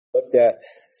looked at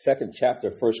second chapter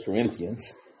of 1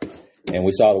 Corinthians, and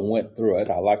we sort of went through it.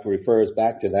 I'd like to refer us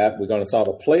back to that. We're going to sort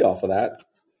of play off of that,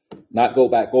 not go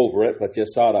back over it, but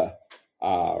just sort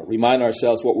of remind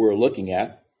ourselves what we were looking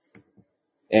at.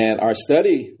 And our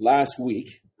study last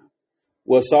week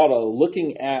was sort of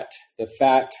looking at the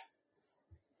fact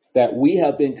that we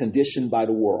have been conditioned by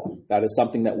the world. That is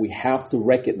something that we have to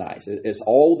recognize. It's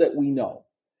all that we know.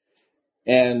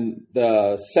 And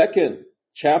the second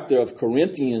chapter of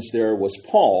Corinthians there was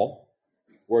Paul,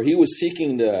 where he was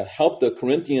seeking to help the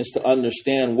Corinthians to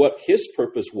understand what his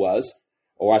purpose was,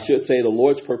 or I should say the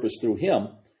Lord's purpose through him,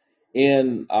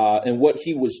 in what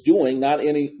he was doing, not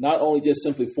only just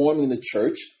simply forming the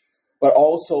church, but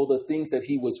also the things that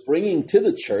he was bringing to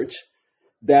the church,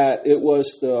 that it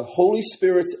was the Holy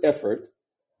Spirit's effort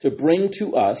to bring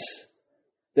to us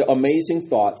the amazing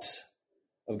thoughts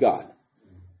of God.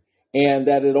 And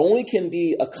that it only can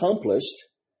be accomplished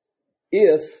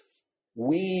if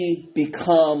we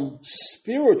become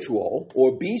spiritual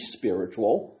or be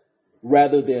spiritual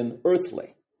rather than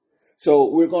earthly. So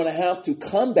we're going to have to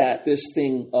combat this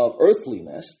thing of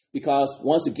earthliness because,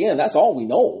 once again, that's all we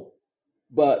know.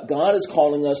 But God is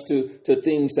calling us to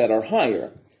things that are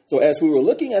higher. So as we were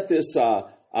looking at this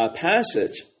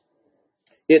passage,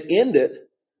 it ended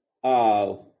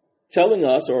telling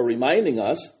us or reminding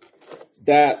us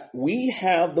that we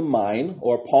have the mind,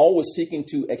 or Paul was seeking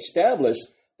to establish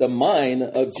the mind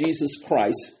of Jesus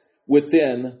Christ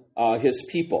within his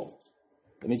people.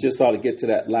 Let me just sort of get to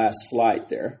that last slide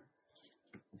there.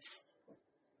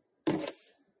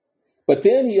 But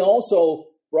then he also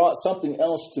brought something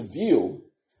else to view.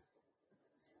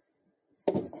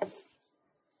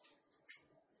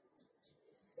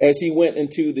 As he went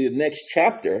into the next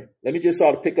chapter, let me just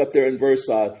sort of pick up there in verse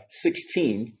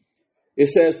 16. It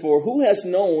says, "For who has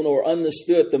known or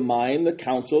understood the mind, the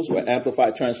counsels," or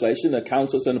Amplified Translation, "the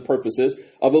counsels and the purposes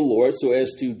of the Lord, so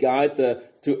as to guide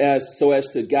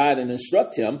and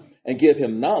instruct him and give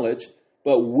him knowledge?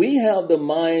 But we have the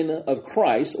mind of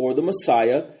Christ," or the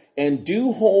Messiah, "and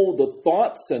do hold the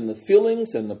thoughts and the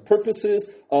feelings and the purposes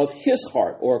of his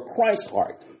heart," or Christ's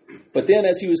heart. But then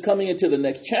as he was coming into the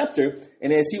next chapter,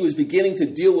 and as he was beginning to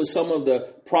deal with some of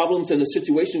the problems and the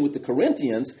situation with the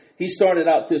Corinthians, he started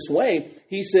out this way.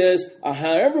 He says,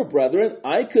 "However, brethren,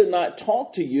 I could not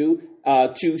talk to you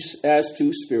as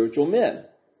to spiritual men."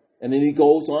 And then he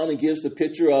goes on and gives the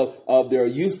picture of their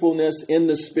youthfulness in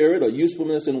the spirit, or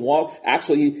youthfulness in walk.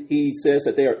 Actually, he says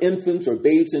that they are infants or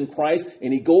babes in Christ,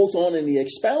 and he goes on and he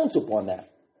expounds upon that.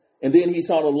 And then he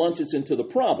sort of launches into the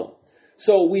problem.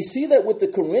 So we see that with the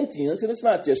Corinthians, and it's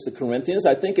not just the Corinthians,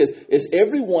 I think it's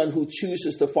everyone who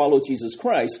chooses to follow Jesus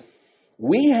Christ.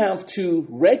 We have to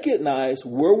recognize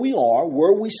where we are,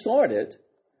 where we started,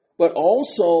 but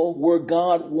also where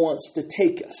God wants to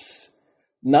take us.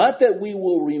 Not that we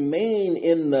will remain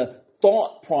in the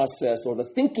thought process or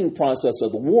the thinking process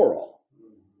of the world,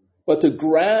 but to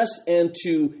grasp and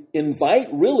to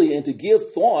invite really and to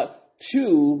give thought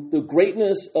to the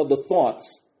greatness of the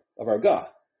thoughts of our God.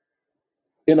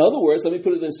 In other words, let me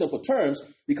put it in simple terms,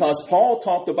 because Paul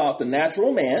talked about the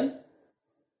natural man.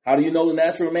 How do you know the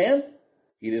natural man?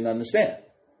 He didn't understand.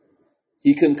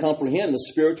 He couldn't comprehend the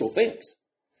spiritual things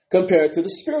compared to the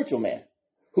spiritual man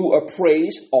who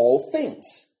appraised all things.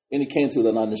 And he came to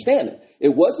an understanding.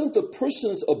 It wasn't the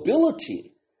person's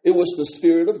ability. It was the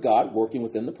Spirit of God working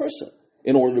within the person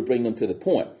in order to bring them to the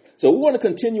point. So we want to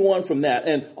continue on from that.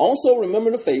 And also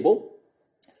remember the fable.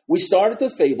 We started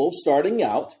the fable starting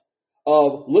out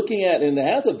of looking at, and it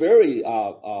has a very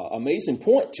amazing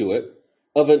point to it,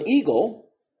 of an eagle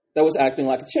that was acting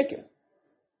like a chicken.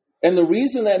 And the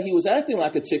reason that he was acting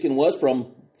like a chicken was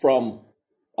from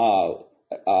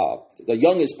the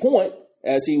youngest point,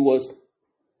 as he was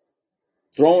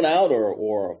thrown out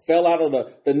or fell out of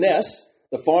the nest.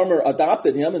 The farmer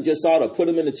adopted him and just sort of put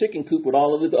him in the chicken coop with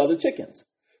all of the other chickens.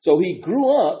 So he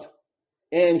grew up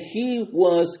and he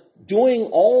was doing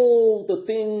all the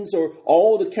things or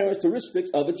all the characteristics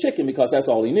of a chicken because that's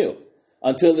all he knew.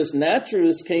 Until this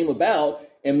naturalist came about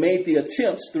and made the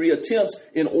three attempts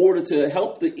in order to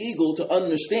help the eagle to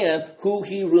understand who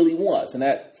he really was. And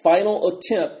that final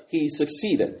attempt, he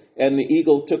succeeded. And the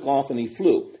eagle took off and he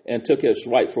flew and took his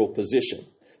rightful position.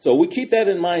 So we keep that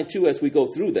in mind too as we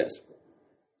go through this.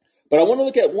 But I want to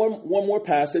look at one more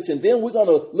passage, and then we're going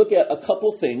to look at a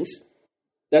couple things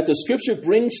that the scripture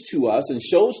brings to us and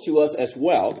shows to us as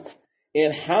well,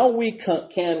 and how we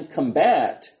can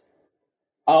combat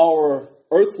our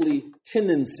earthly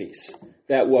tendencies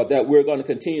that we're going to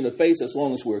continue to face as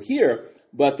long as we're here,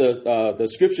 but the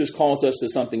scriptures calls us to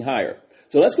something higher.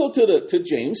 So let's go to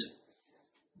James.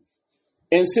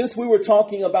 And since we were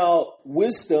talking about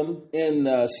wisdom in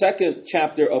the second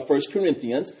chapter of First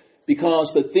Corinthians,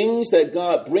 because the things that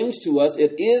God brings to us,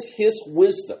 it is his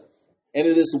wisdom. And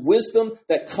it is wisdom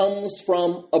that comes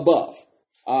from above.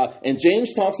 And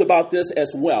James talks about this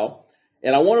as well.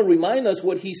 And I want to remind us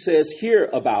what he says here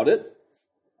about it.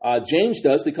 James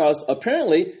does, because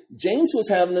apparently James was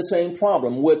having the same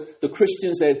problem with the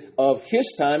Christians of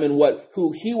his time and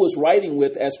who he was writing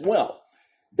with as well.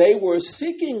 They were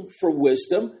seeking for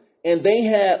wisdom, and they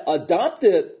had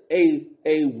adopted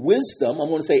a wisdom. I'm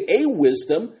going to say a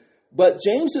wisdom, but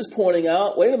James is pointing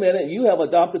out, wait a minute, you have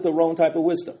adopted the wrong type of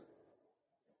wisdom.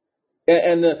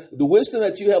 And the wisdom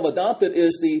that you have adopted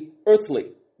is the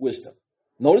earthly wisdom.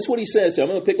 Notice what he says here.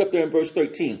 I'm going to pick up there in verse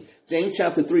 13. James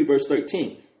chapter 3, verse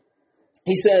 13.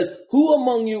 He says, who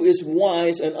among you is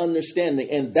wise and understanding?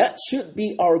 And that should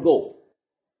be our goal.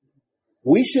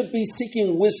 We should be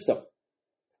seeking wisdom.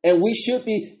 And we should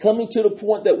be coming to the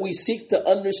point that we seek to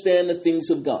understand the things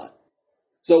of God.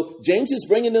 So James is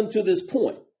bringing them to this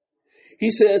point. He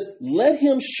says, let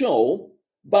him show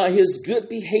by his good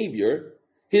behavior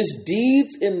his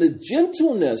deeds in the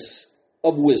gentleness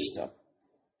of wisdom.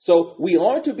 So we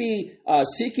are to be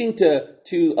seeking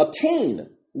to obtain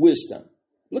wisdom.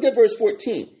 Look at verse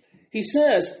 14. He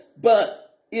says,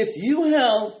 but if you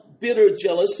have bitter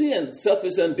jealousy and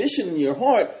selfish ambition in your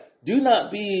heart, do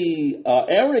not be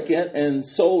arrogant and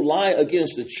so lie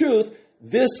against the truth.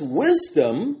 This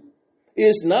wisdom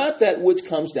is not that which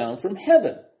comes down from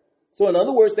heaven. So in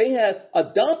other words, they had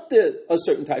adopted a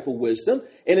certain type of wisdom,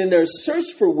 and in their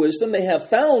search for wisdom, they have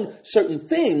found certain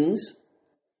things.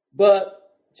 But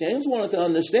James wanted to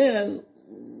understand,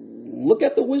 look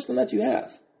at the wisdom that you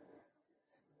have.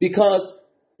 Because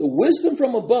the wisdom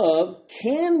from above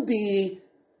can be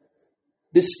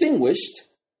distinguished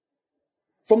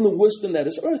from the wisdom that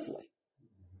is earthly.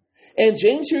 And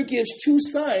James here gives two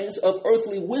signs of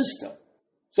earthly wisdom.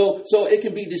 So it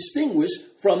can be distinguished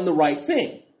from the right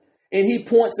thing. And he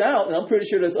points out, and I'm pretty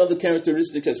sure there's other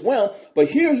characteristics as well, but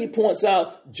here he points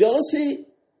out jealousy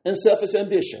and selfish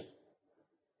ambition.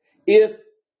 If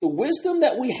the wisdom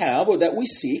that we have or that we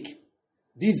seek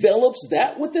develops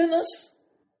that within us,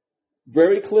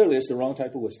 very clearly it's the wrong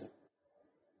type of wisdom.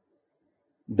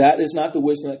 That is not the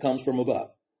wisdom that comes from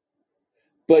above.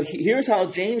 But here's how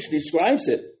James describes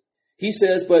it. He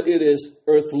says, but it is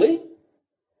earthly,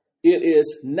 it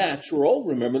is natural,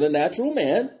 remember the natural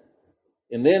man.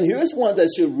 And then here's one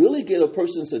that should really get a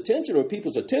person's attention or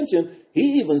people's attention.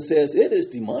 He even says it is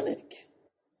demonic.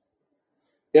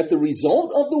 If the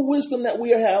result of the wisdom that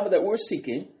we are having, that we're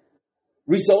seeking,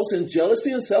 results in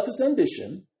jealousy and selfish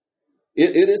ambition,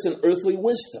 it is an earthly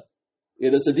wisdom.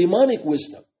 It is a demonic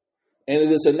wisdom. And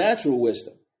it is a natural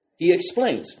wisdom. He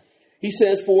explains. He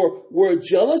says, for where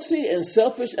jealousy and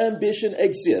selfish ambition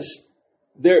exist,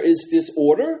 there is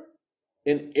disorder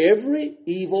in every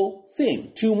evil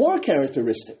thing. Two more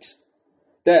characteristics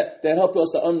that help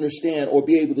us to understand or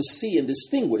be able to see and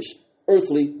distinguish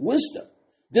earthly wisdom.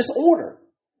 Disorder.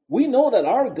 We know that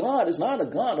our God is not a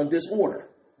God of disorder.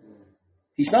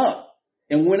 He's not.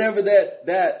 And whenever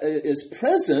that is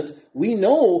present, we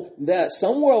know that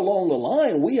somewhere along the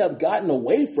line, we have gotten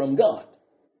away from God.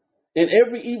 And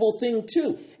every evil thing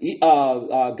too.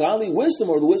 Godly wisdom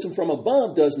or the wisdom from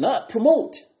above does not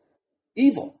promote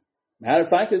evil. Matter of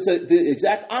fact, it's the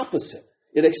exact opposite.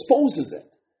 It exposes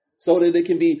it so that it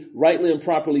can be rightly and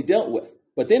properly dealt with.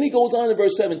 But then he goes on in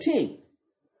verse 17.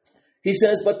 He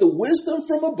says, but the wisdom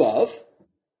from above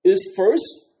is first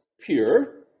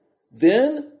pure,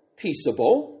 then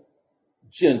peaceable,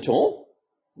 gentle,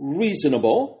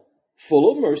 reasonable,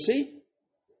 full of mercy,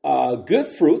 good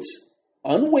fruits,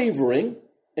 unwavering,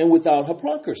 and without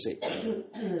hypocrisy.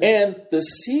 And the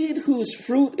seed whose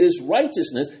fruit is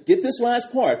righteousness, get this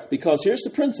last part, because here's the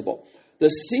principle. The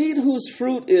seed whose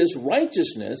fruit is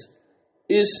righteousness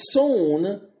is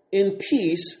sown in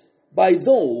peace by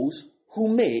those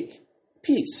who make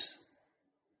peace.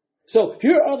 So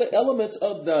here are the elements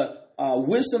of the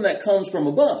wisdom that comes from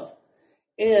above.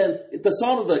 And the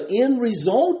sort of the end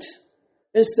result,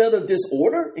 instead of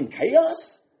disorder and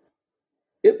chaos,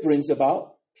 it brings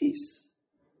about peace.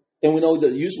 And we know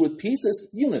that used with peace is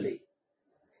unity.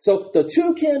 So the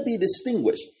two can be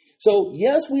distinguished. So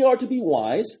yes, we are to be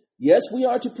wise. Yes, we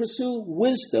are to pursue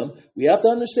wisdom. We have to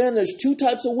understand there's two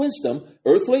types of wisdom,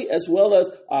 earthly as well as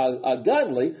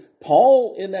godly.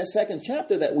 Paul, in that second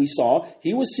chapter that we saw,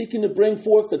 he was seeking to bring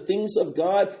forth the things of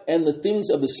God and the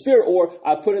things of the Spirit, or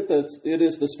I put it that it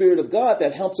is the Spirit of God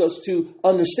that helps us to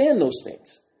understand those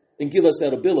things and give us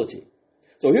that ability.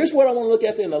 So here's what I want to look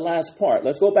at in the last part.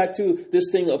 Let's go back to this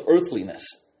thing of earthliness.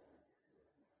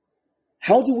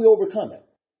 How do we overcome it?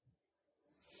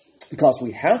 because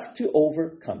we have to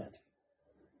overcome it.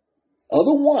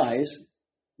 Otherwise,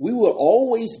 we will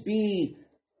always be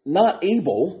not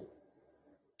able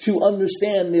to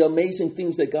understand the amazing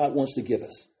things that God wants to give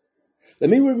us. Let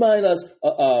me remind us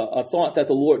a thought that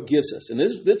the Lord gives us. And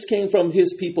this came from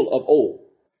his people of old.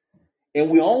 And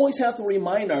we always have to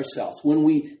remind ourselves when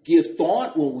we give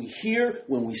thought, when we hear,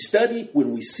 when we study,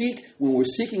 when we seek, when we're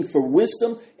seeking for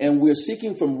wisdom, and we're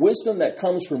seeking from wisdom that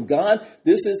comes from God,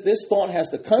 this thought has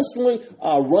to constantly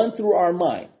run through our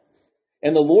mind.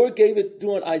 And the Lord gave it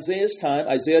during Isaiah's time,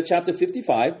 Isaiah chapter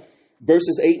 55,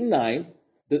 verses 8 and 9.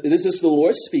 This is the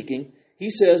Lord speaking.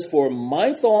 He says, "For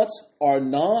my thoughts are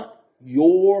not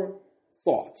your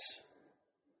thoughts."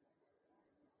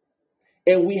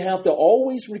 And we have to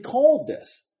always recall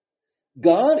this.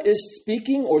 God is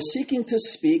speaking or seeking to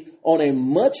speak on a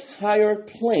much higher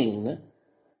plane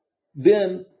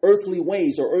than earthly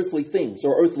ways or earthly things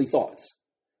or earthly thoughts.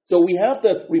 So we have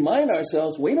to remind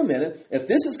ourselves, wait a minute, if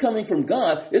this is coming from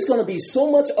God, it's going to be so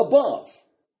much above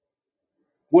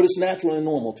what is natural and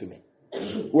normal to me,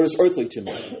 what is earthly to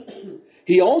me.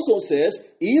 He also says,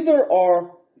 either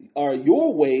are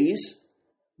your ways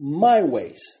my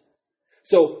ways.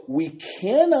 So we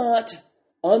cannot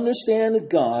understand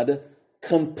God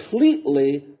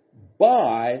completely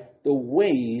by the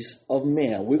ways of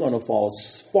man. We're going to fall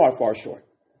far, far short.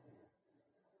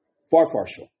 Far, far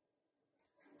short.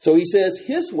 So he says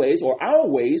his ways or our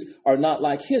ways are not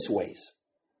like his ways,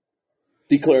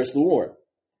 declares the Lord.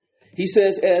 He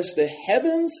says, as the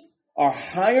heavens are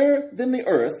higher than the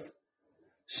earth,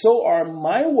 so are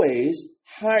my ways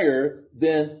higher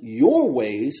than your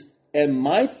ways, and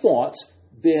my thoughts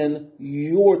than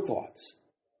your thoughts.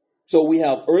 So we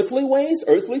have earthly ways,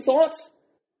 earthly thoughts,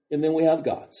 and then we have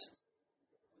God's.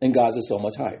 And God's is so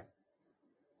much higher.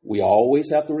 We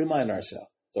always have to remind ourselves.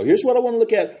 So here's what I want to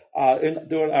look at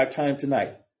during our time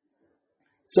tonight.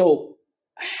 So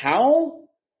how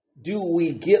do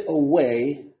we get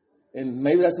away, and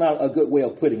maybe that's not a good way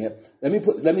of putting it. Let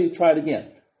me try it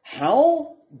again.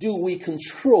 How do we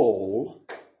control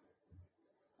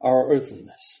our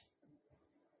earthliness?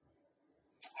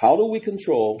 How do we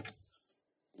control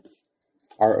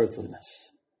our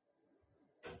earthliness?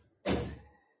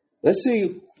 Let's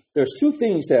see, there's two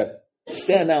things that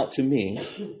stand out to me,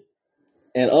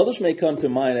 and others may come to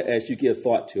mind as you give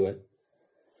thought to it,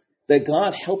 that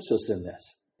God helps us in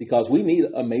this because we need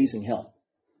amazing help.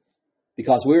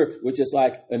 Because we're just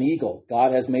like an eagle.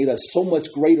 God has made us so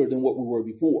much greater than what we were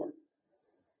before.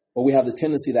 But we have the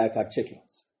tendency to act like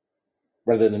chickens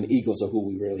rather than eagles of who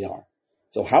we really are.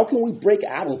 So how can we break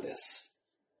out of this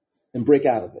and break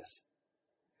out of this?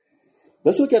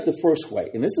 Let's look at the first way.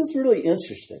 And this is really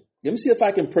interesting. Let me see if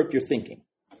I can perk your thinking.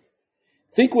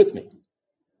 Think with me.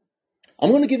 I'm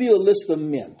going to give you a list of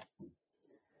men.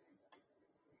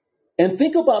 And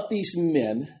think about these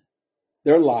men,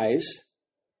 their lives,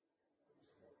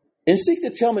 and seek to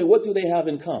tell me, what do they have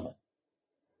in common?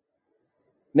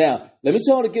 Now, let me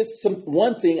try to get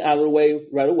one thing out of the way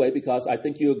right away, because I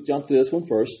think you'll jump to this one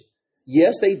first.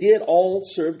 Yes, they did all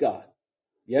serve God.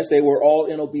 Yes, they were all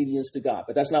in obedience to God,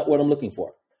 but that's not what I'm looking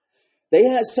for. They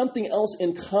had something else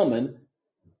in common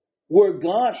where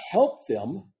God helped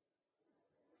them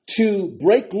to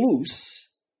break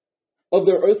loose of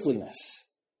their earthliness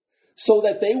so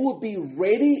that they would be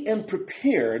ready and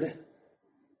prepared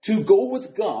to go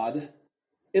with God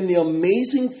in the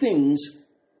amazing things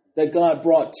that God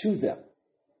brought to them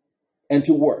and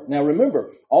to work. Now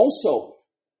remember, also,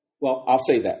 well, I'll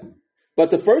say that. But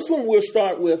the first one we'll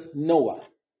start with Noah.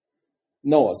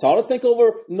 Noah. So I want to think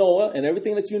over Noah and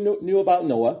everything that you knew about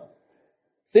Noah.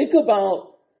 Think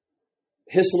about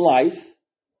his life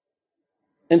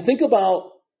and think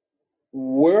about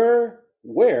where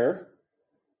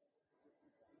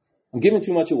I'm giving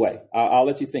too much away. I'll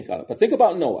let you think on it. But think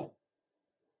about Noah.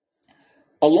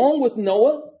 Along with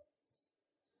Noah,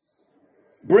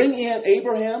 bring in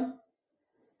Abraham,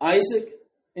 Isaac,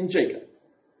 and Jacob.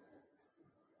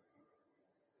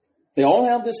 They all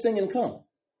have this thing in common.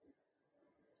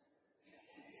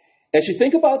 As you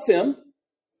think about them,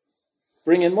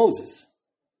 bring in Moses.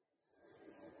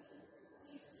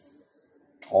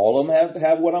 All of them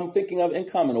have what I'm thinking of in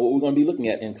common, or what we're going to be looking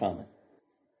at in common.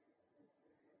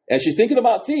 As you're thinking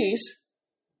about these,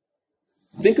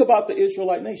 think about the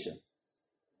Israelite nation.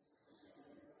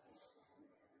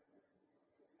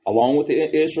 Along with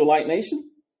the Israelite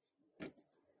nation,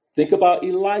 think about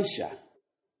Elisha.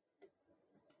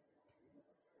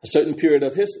 A certain period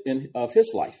of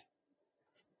his life.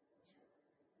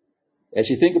 As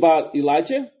you think about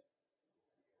Elijah,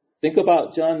 think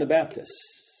about John the Baptist.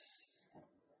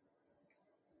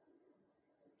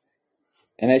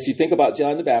 And as you think about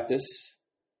John the Baptist,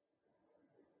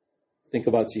 think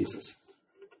about Jesus.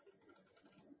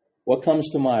 What comes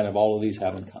to mind of all of these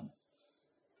have in common?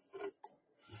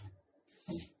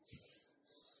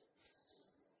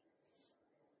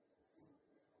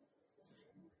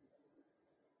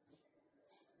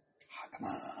 Come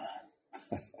on.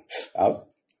 Out.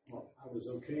 Well, I was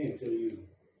okay until you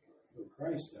put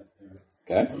Christ up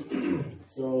there. Okay.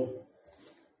 So,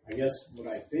 I guess what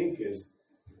I think is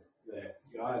that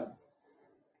God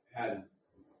had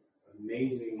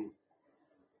amazing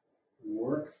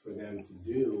work for them to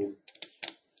do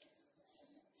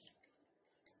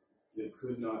that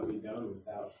could not be done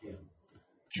without him.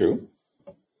 True.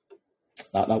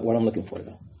 Not what I'm looking for,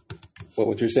 though. But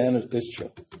what you're saying is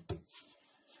true.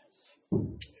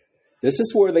 This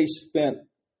is where they spent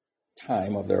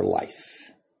time of their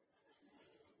life.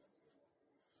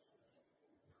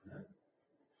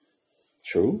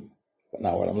 True, but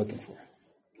not what I'm looking for.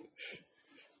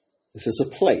 This is a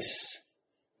place.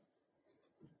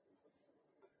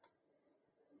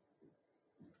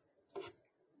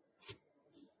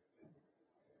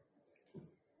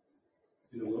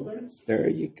 In the wilderness? There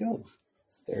you go.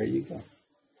 There you go.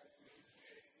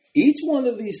 Each one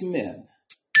of these men,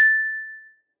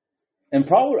 and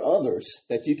probably others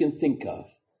that you can think of,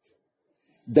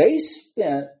 they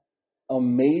spent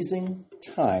amazing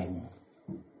time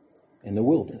in the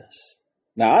wilderness.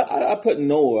 Now, I put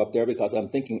Noah up there because I'm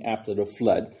thinking after the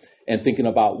flood and thinking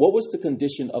about what was the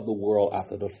condition of the world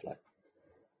after the flood.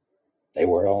 They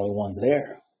were the only ones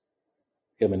there,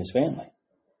 him and his family.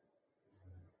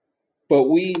 But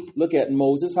we look at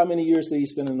Moses. How many years did he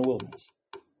spend in the wilderness?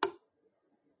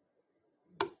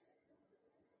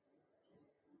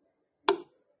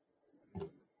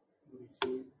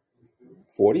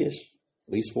 40-ish,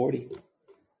 at least 40.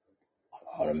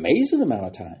 An amazing amount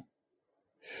of time.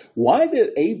 Why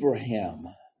did he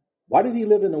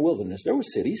live in the wilderness? There were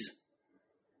cities.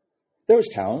 There was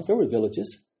towns. There were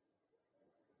villages.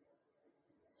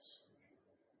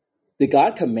 Did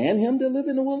God command him to live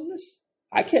in the wilderness?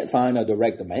 I can't find a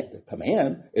direct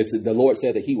command. It's the Lord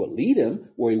said that he would lead him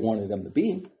where he wanted them to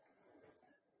be.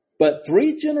 But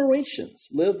 3 generations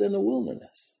lived in the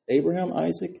wilderness. Abraham,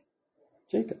 Isaac,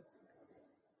 Jacob.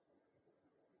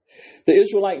 The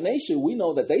Israelite nation, we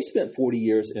know that they spent 40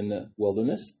 years in the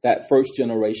wilderness. That first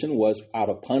generation was out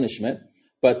of punishment.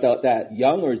 But that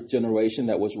younger generation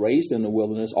that was raised in the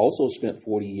wilderness also spent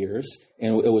 40 years.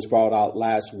 And it was brought out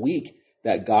last week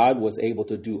that God was able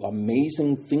to do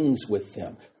amazing things with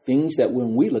them. Things that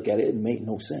when we look at it, it made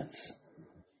no sense.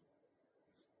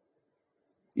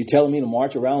 You telling me to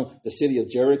march around the city of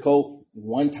Jericho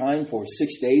one time for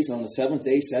 6 days, and on the 7th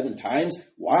day, 7 times?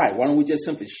 Why? Why don't we just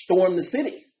simply storm the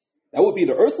city? That would be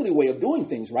the earthly way of doing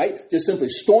things, right? Just simply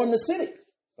storm the city.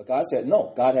 But God said,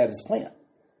 no, God had his plan.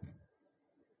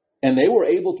 And they were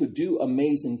able to do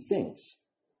amazing things.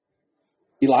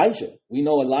 Elijah, we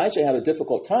know Elijah had a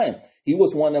difficult time. He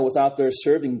was one that was out there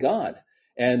serving God.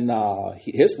 And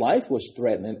his life was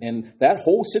threatened. And that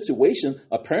whole situation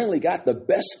apparently got the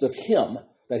best of him,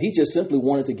 that he just simply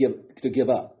wanted to give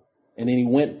up. And then he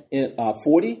went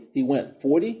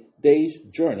 40 days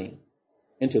journey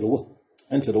into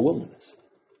the wilderness.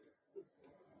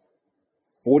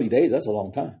 40 days, that's a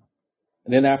long time.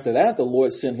 And then after that, the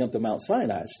Lord sent him to Mount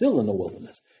Sinai, still in the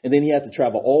wilderness. And then he had to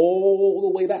travel all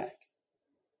the way back.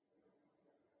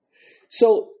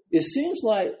 So it seems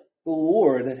like the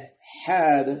Lord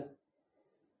had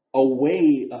a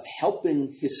way of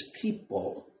helping his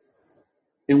people.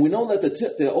 And we know that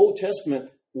the Old Testament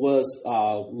was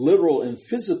literal and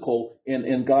physical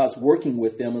in God's working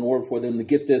with them in order for them to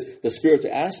get the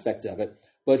spiritual aspect of it.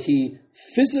 But he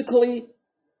physically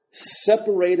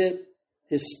separated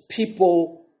his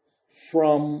people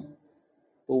from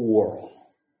the world.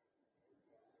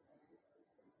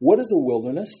 What is a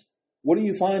wilderness? What do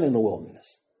you find in the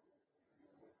wilderness?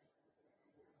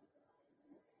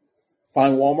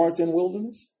 Find Walmarts in the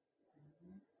wilderness?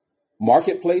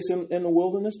 Marketplace in the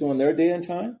wilderness during their day and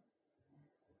time?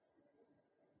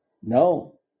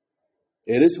 No.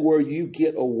 It is where you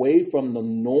get away from the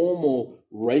normal,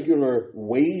 regular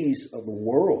ways of the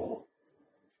world.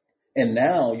 And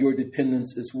now your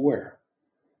dependence is where?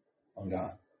 On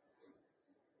God.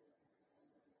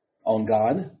 On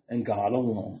God and God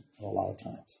alone a lot of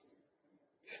times.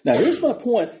 Now, here's my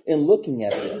point in looking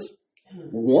at this.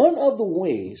 One of the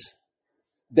ways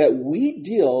that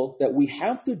we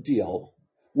have to deal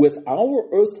with our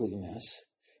earthliness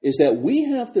is that we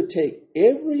have to take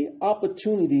every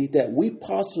opportunity that we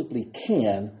possibly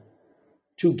can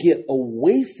to get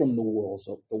away from the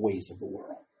ways of the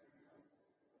world.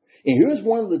 And here's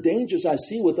one of the dangers I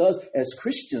see with us as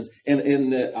Christians.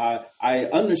 And I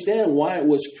understand why it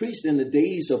was preached in the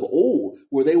days of old,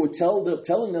 where they were telling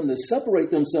them to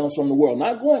separate themselves from the world,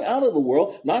 not going out of the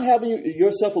world, not having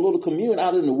yourself a little commune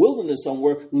out in the wilderness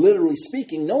somewhere, literally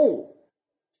speaking. No.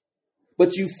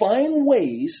 But you find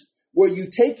ways where you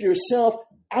take yourself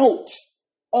out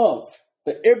of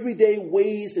the everyday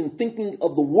ways and thinking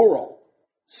of the world.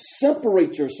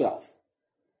 Separate yourself.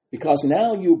 Because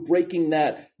now you're breaking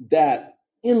that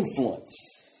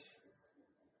influence.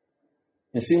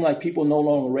 It seems like people no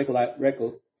longer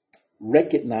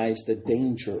recognize the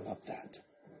danger of that.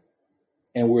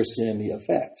 And we're seeing the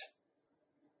effect.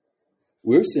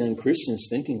 We're seeing Christians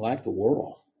thinking like the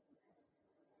world.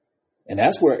 And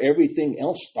that's where everything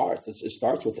else starts. It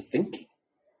starts with the thinking.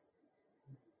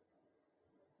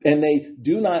 And they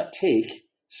do not take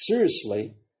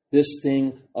seriously this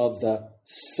thing of the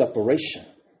separation.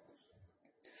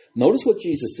 Notice what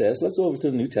Jesus says. Let's go over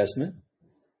to the New Testament.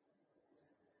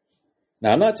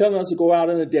 Now, I'm not telling us to go out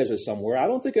in the desert somewhere. I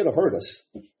don't think it'll hurt us.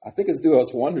 I think it'll do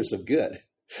us wonders of good.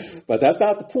 But that's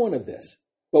not the point of this.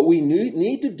 But we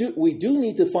do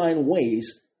need to find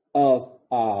ways of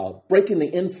breaking the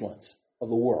influence of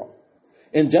the world.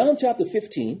 In John chapter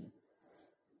 15,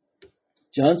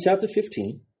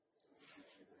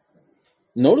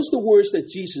 notice the words that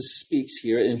Jesus speaks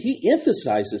here, and he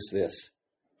emphasizes this.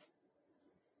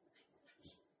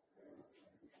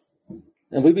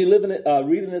 And we'll be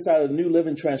reading this out of the New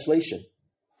Living Translation.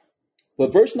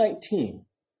 But verse 19,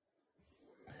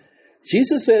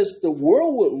 Jesus says, the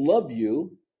world would love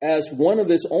you as one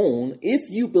of its own if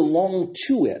you belong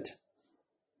to it.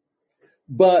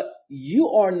 But you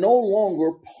are no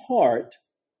longer part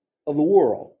of the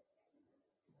world.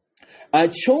 I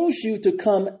chose you to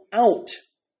come out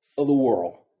of the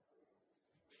world.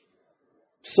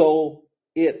 So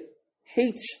it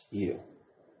hates you.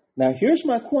 Now here's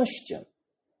my question.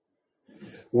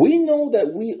 We know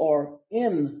that we are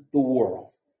in the world,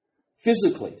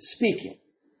 physically speaking.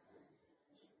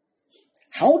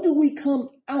 How do we come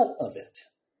out of it?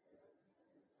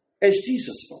 As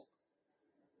Jesus spoke.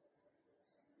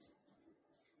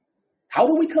 How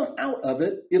do we come out of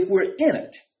it if we're in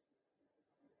it?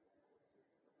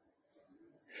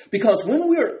 Because when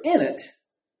we're in it,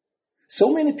 so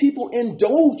many people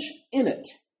indulge in it.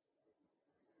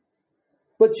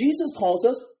 But Jesus calls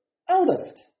us out of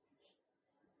it.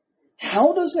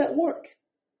 How does that work?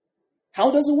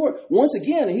 How does it work? Once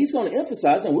again, he's going to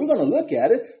emphasize, and we're going to look at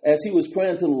it as he was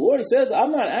praying to the Lord. He says,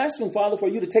 I'm not asking, Father, for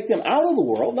you to take them out of the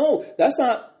world. No, that's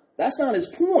not his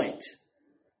point.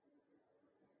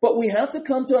 But we have to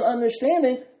come to an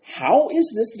understanding, how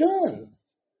is this done?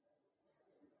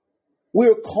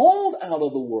 We're called out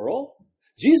of the world.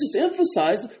 Jesus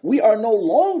emphasized we are no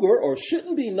longer, or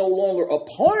shouldn't be no longer, a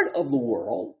part of the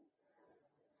world.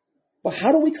 But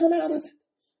how do we come out of it?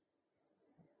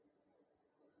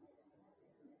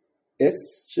 It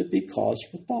should be cause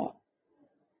for thought.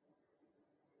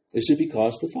 It should be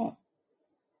cause for thought.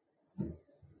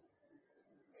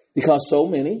 Because so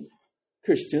many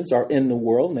Christians are in the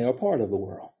world and they are part of the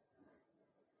world.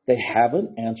 They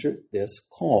haven't answered this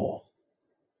call.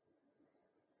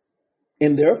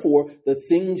 And therefore, the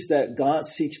things that God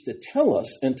seeks to tell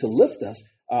us and to lift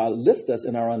us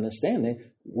in our understanding,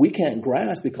 we can't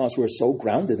grasp because we're so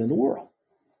grounded in the world.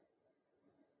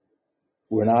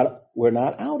 We're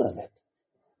not out of it.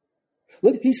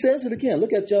 Look, he says it again.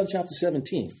 Look at John chapter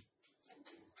 17.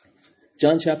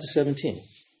 John chapter 17.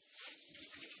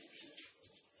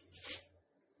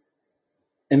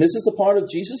 And this is a part of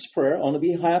Jesus' prayer on the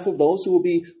behalf of those who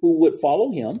would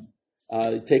follow him,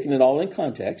 taking it all in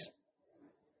context.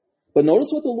 But notice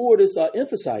what the Lord is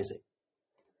emphasizing.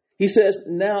 He says,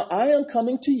 now I am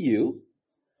coming to you.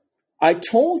 I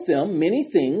told them many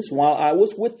things while I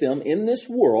was with them in this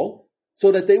world,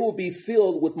 so that they will be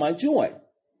filled with my joy.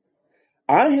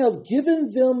 I have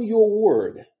given them your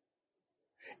word,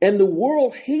 and the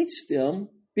world hates them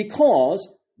because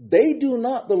they do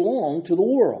not belong to the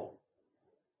world,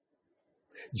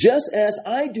 just as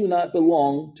I do not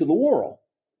belong to the world.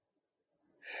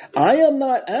 I am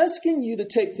not asking you to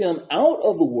take them out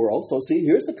of the world. So see,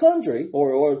 here's the quandary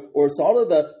or sort of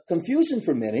the confusion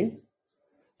for many,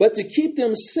 but to keep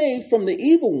them safe from the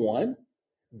evil one.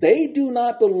 They do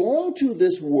not belong to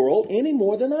this world any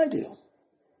more than I do.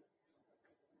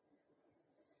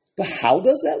 But how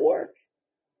does that work?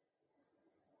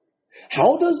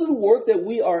 How does it work that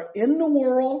we are in the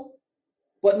world,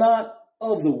 but not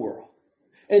of the world?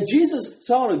 And Jesus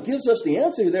sort of gives us the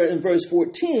answer there in verse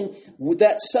 14.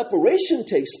 That separation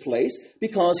takes place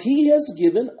because he has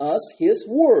given us his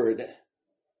word.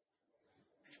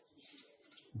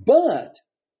 But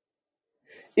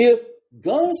If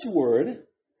God's word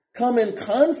come in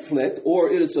conflict or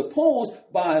it is opposed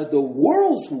by the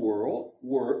world's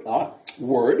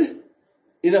word,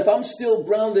 and if I'm still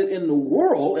grounded in the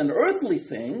world and earthly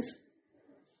things,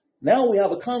 now we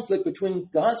have a conflict between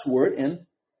God's word and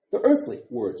the earthly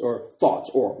words or thoughts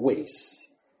or ways.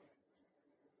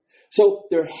 So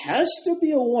there has to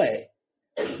be a way,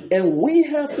 and we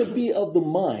have to be of the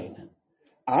mind,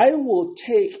 I will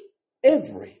take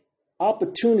every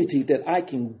opportunity that I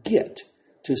can get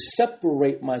to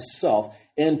separate myself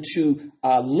and to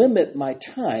limit my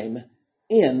time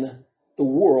in the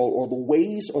world or the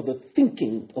ways or the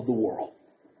thinking of the world.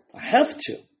 I have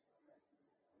to.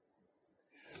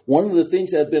 One of the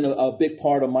things that has been a big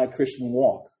part of my Christian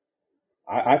walk,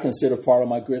 I consider part of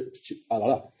my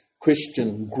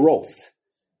Christian growth,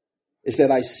 is that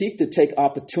I seek to take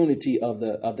opportunity of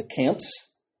the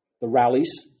camps, the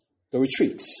rallies, the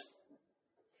retreats,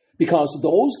 because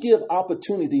those give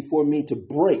opportunity for me to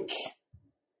break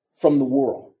from the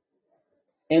world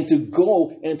and to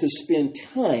go and to spend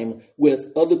time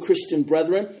with other Christian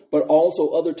brethren, but also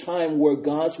other time where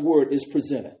God's word is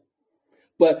presented.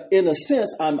 But in a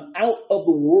sense, I'm out of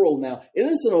the world now. It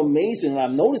is amazing. And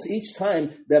I've noticed each time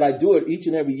that I do it, each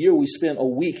and every year we spend a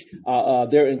week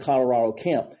there in Colorado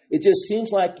camp. It just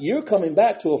seems like you're coming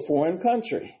back to a foreign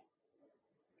country.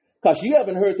 Because you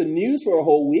haven't heard the news for a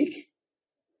whole week.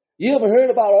 You haven't heard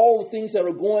about all the things that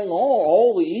are going on,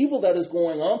 all the evil that is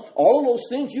going on. All of those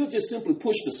things you've just simply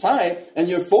pushed aside, and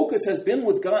your focus has been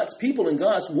with God's people and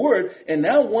God's word. And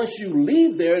now once you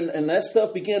leave there and that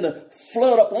stuff began to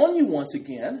flood up on you once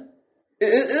again,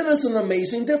 it is an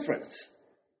amazing difference.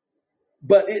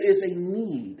 But it is a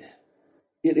need.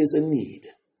 It is a need.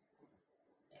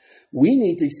 We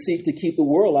need to seek to keep the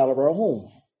world out of our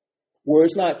home, where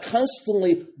it's not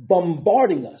constantly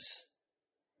bombarding us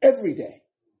every day.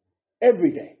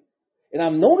 Every day. And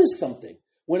I've noticed something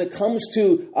when it comes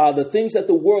to the things that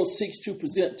the world seeks to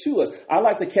present to us. I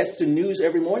like to catch the news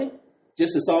every morning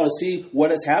just to sort of see what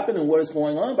has happened and what is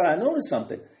going on. But I noticed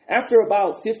something. After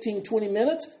about 15, 20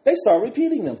 minutes, they start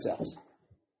repeating themselves.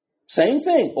 Same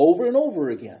thing over and over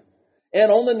again.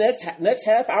 And on the next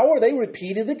half hour, they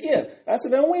repeat it again. I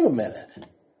said, now, wait a minute.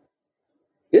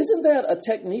 Isn't that a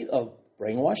technique of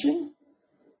brainwashing?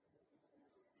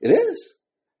 It is.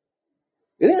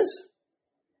 It is.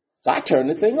 So I turn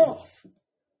the thing off.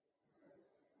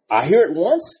 I hear it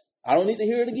once. I don't need to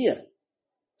hear it again.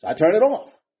 So I turn it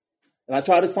off. And I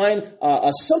try to find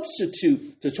a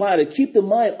substitute to try to keep the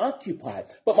mind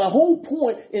occupied. But my whole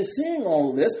point in saying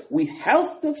all of this, we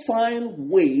have to find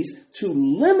ways to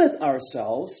limit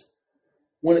ourselves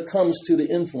when it comes to the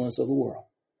influence of the world.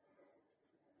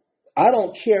 I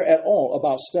don't care at all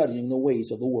about studying the ways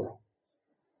of the world.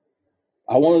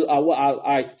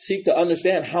 I seek to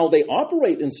understand how they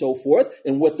operate and so forth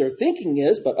and what their thinking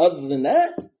is. But other than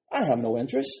that, I have no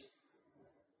interest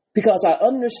because I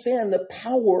understand the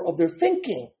power of their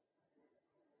thinking.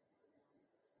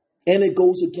 And it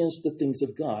goes against the things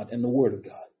of God and the word of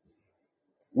God.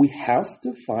 We have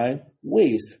to find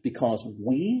ways because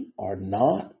we are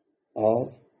not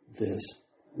of this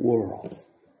world.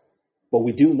 But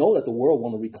we do know that the world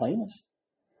want to reclaim us.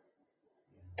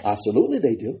 Absolutely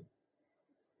they do.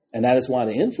 And that is why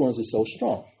the influence is so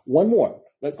strong. One more.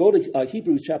 Let's go to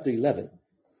Hebrews chapter 11.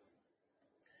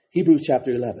 Hebrews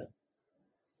chapter 11.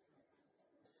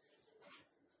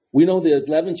 We know the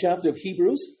 11th chapter of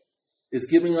Hebrews is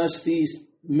giving us these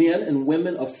men and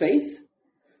women of faith.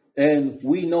 And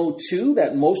we know, too,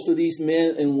 that most of these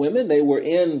men and women, they were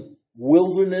in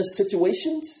wilderness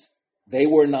situations. They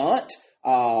were not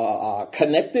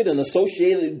connected and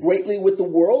associated greatly with the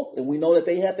world. And we know that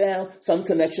they had to have some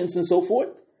connections and so forth.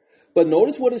 But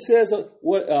notice what it says,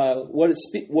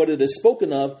 what it is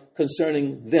spoken of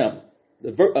concerning them.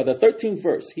 The 13th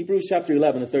verse, Hebrews chapter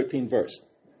 11, the 13th verse.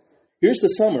 Here's the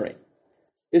summary.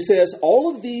 It says,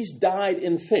 all of these died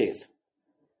in faith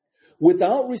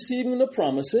without receiving the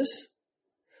promises,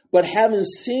 but having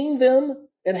seen them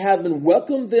and having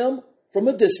welcomed them from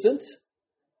a distance.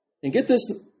 And get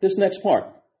this next part.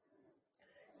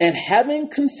 And having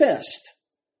confessed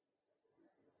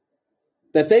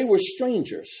that they were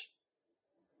strangers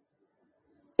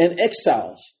and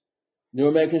exiles, New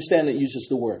American Standard uses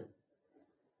the word,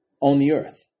 on the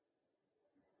earth.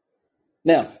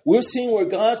 Now, we're seeing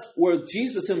where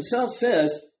Jesus himself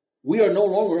says, we are no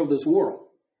longer of this world.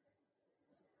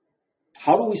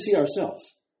 How do we see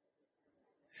ourselves?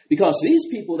 Because these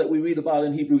people that we read about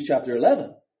in Hebrews chapter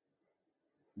 11,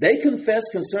 they confess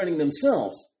concerning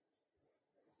themselves,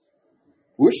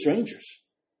 we're strangers.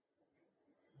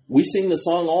 We sing the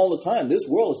song all the time, this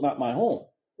world is not my home.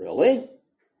 Really?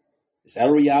 Is that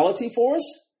a reality for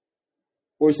us?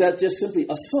 Or is that just simply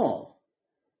a song?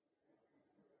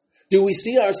 Do we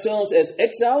see ourselves as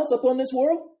exiles upon this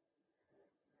world?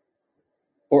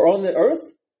 Or on the earth?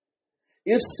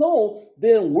 If so,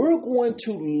 then we're going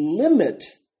to limit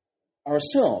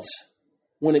ourselves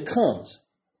when it comes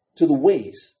to the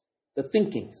ways, the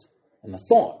thinkings, and the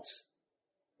thoughts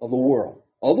of the world.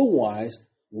 Otherwise,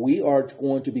 we are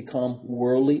going to become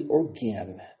worldly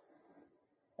again,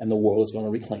 and the world is going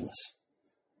to reclaim us.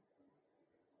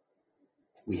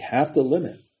 We have to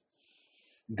limit.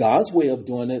 God's way of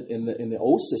doing it in the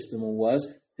old system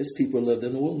was his people lived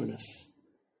in the wilderness.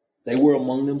 They were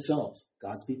among themselves.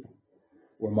 God's people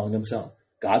were among themselves.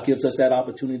 God gives us that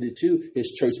opportunity too,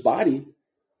 his church body,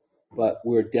 but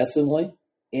we're definitely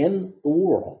in the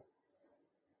world,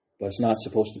 but it's not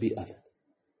supposed to be of it.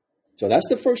 So that's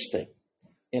the first thing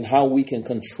in how we can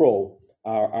control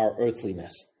our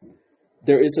earthliness.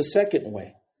 There is a second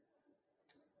way.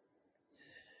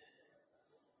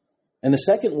 And the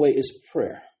second way is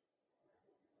prayer.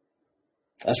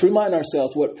 Let's remind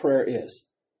ourselves what prayer is.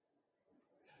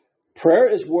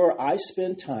 Prayer is where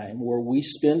we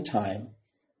spend time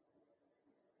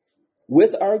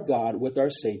with our God, with our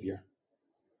Savior,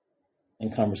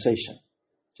 in conversation.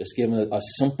 Just giving a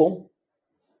simple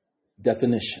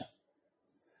definition.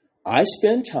 I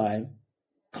spend time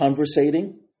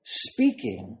conversating,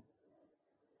 speaking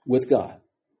with God.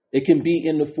 It can be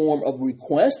in the form of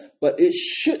request, but it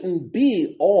shouldn't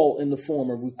be all in the form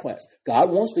of request. God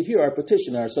wants to hear our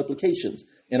petition, our supplications,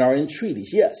 and our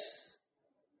entreaties, yes.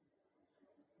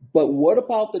 But what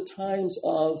about the times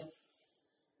of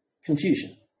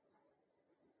confusion?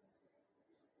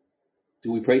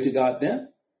 Do we pray to God then?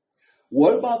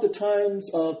 What about the times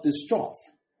of distraught,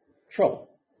 trouble,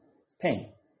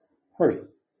 pain,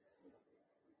 hurt?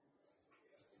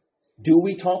 Do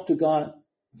we talk to God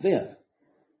then?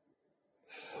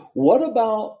 What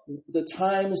about the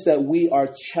times that we are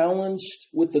challenged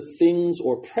with the things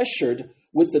or pressured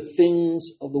with the things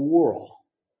of the world?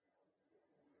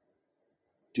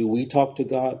 Do we talk to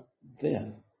God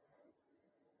then?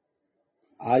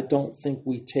 I don't think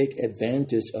we take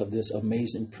advantage of this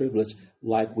amazing privilege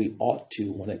like we ought to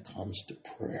when it comes to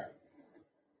prayer.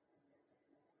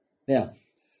 Now,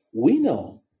 we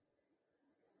know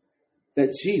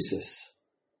that Jesus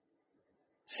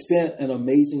spent an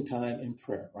amazing time in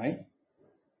prayer, right?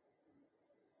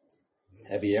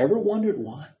 Have you ever wondered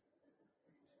why?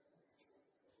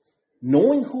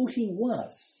 Knowing who he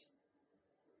was,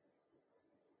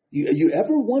 you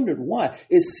ever wondered why?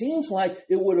 It seems like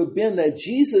it would have been that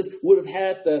Jesus would have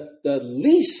had the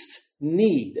least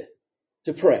need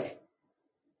to pray.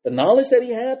 The knowledge that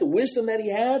he had, the wisdom that he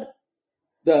had,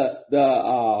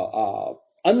 the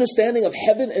understanding of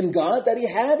heaven and God that he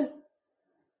had.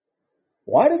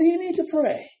 Why did he need to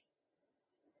pray?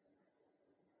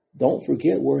 Don't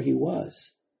forget where he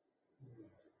was.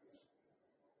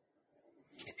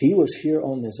 He was here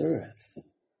on this earth.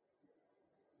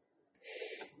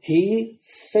 He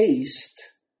faced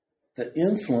the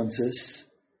influences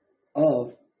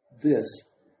of this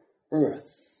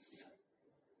earth.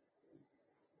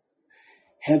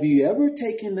 Have you ever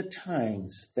taken the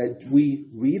times that we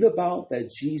read about that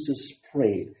Jesus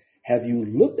prayed? Have you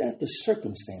looked at the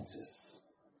circumstances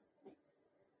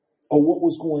or what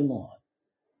was going on?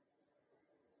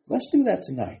 Let's do that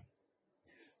tonight.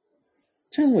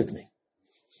 Turn with me.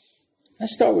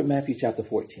 Let's start with Matthew chapter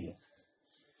 14.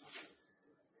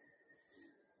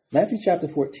 Matthew chapter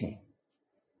 14.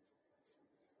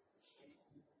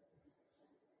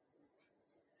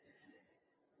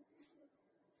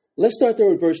 Let's start there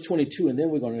with verse 22, and then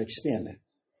we're going to expand it.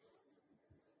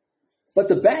 But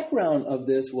the background of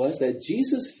this was that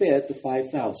Jesus fed the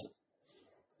 5,000.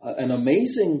 An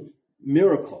amazing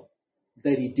miracle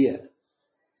that he did.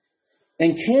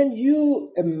 And can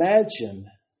you imagine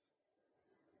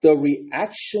the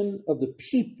reaction of the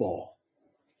people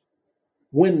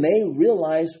when they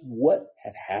realized what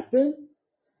had happened?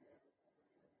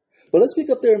 But let's pick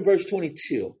up there in verse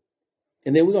 22.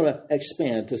 And then we're going to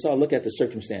expand to start look at the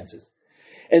circumstances.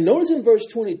 And notice in verse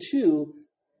 22,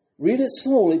 read it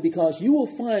slowly because you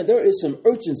will find there is some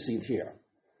urgency here.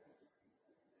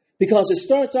 Because it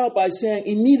starts out by saying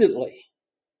immediately.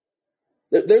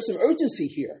 There's some urgency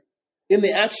here in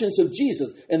the actions of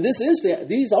Jesus. And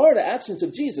these are the actions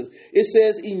of Jesus. It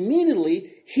says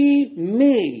immediately he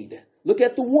made. Look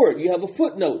at the word. You have a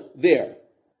footnote there.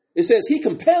 It says he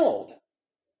compelled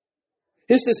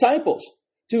his disciples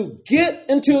to get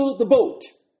into the boat.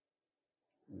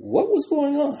 What was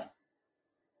going on?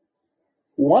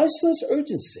 Why such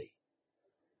urgency?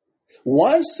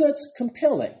 Why such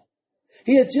compelling?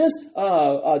 He had just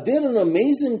did an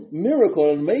amazing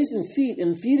miracle, an amazing feat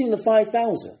in feeding the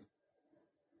 5,000.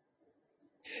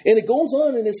 And it goes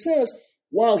on and it says,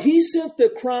 while he sent the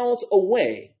crowds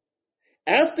away,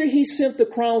 after he sent the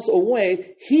crowds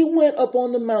away, he went up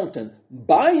on the mountain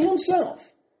by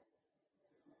himself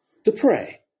to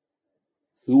pray.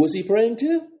 Who was he praying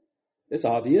to? It's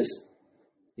obvious.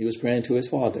 He was praying to his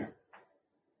Father.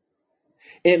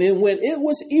 And then when it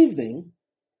was evening,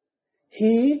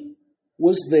 he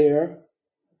was there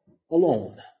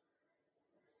alone.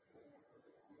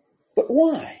 But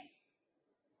why?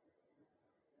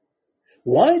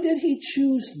 Why did he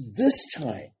choose this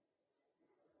time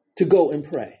to go and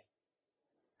pray?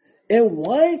 And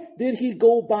why did he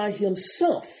go by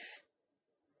himself,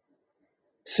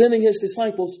 sending his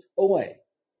disciples away,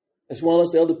 as well as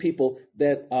the other people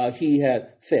that he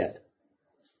had fed?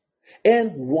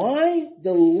 And why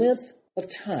the length of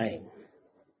time?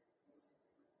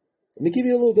 Let me give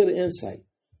you a little bit of insight.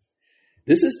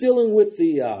 This is dealing with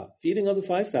the feeding of the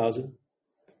 5,000.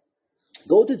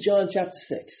 Go to John chapter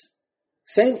 6.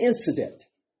 Same incident.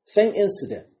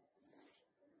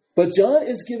 But John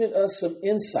is giving us some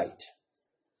insight.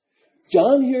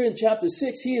 John here in chapter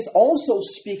 6, he is also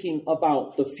speaking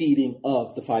about the feeding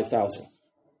of the 5,000.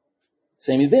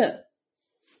 Same event.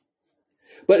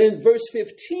 But in verse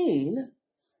 15,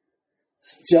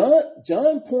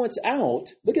 John points out,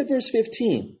 look at verse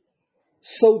 15.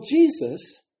 So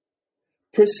Jesus,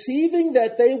 perceiving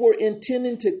that they were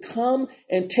intending to come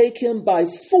and take him by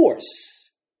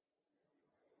force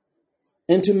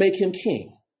and to make him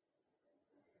king,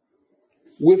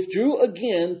 withdrew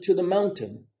again to the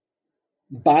mountain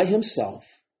by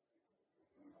himself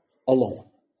alone.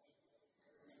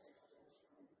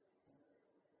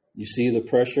 You see the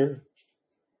pressure,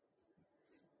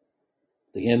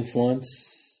 the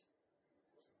influence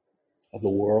of the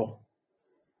world.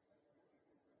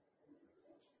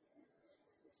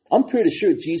 I'm pretty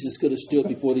sure Jesus could have stood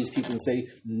before these people and say,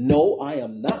 no, I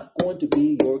am not going to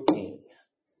be your king.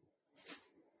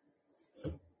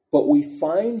 But we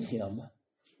find him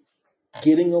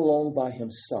getting along by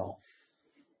himself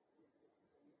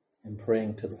and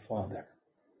praying to the Father.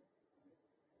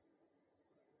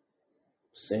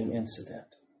 Same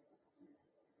incident.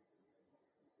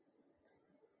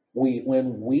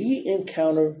 When we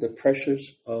encounter the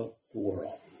pressures of the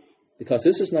world, because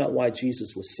this is not why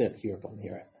Jesus was sent here upon the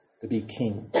earth, to be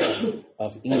king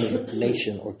of any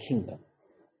nation or kingdom.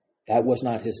 That was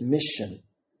not his mission.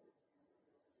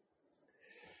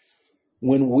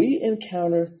 When we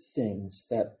encounter things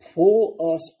that pull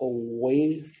us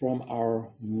away from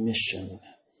our mission,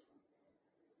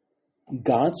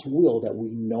 God's will that we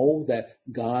know that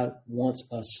God wants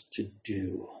us to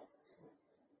do,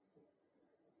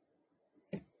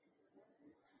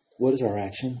 what is our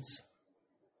actions?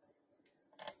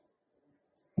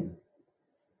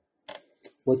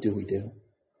 What do we do?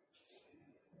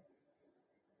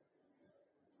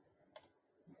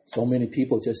 So many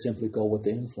people just simply go with the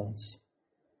influence.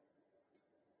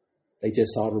 They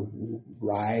just sort of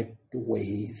ride the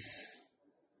wave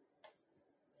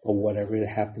or whatever it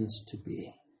happens to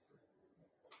be.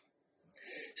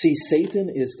 See, Satan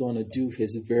is going to do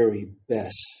his very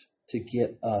best to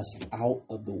get us out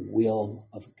of the will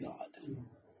of God.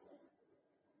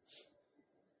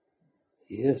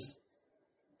 He is.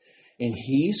 And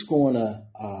he's going to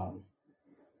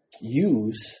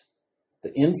use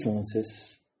the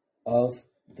influences of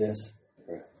this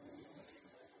earth.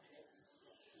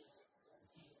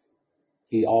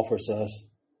 He offers us,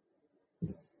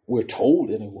 we're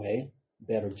told anyway,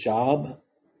 better job,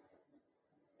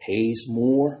 pays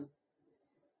more.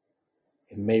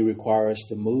 It may require us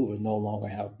to move and no longer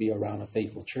be around a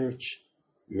faithful church.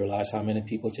 You realize how many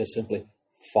people just simply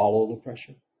follow the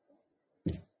pressure?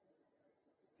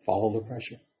 Follow the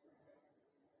pressure.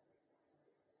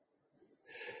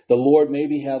 The Lord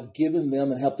maybe have given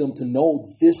them and helped them to know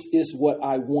this is what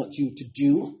I want you to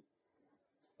do.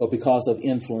 But because of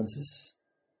influences,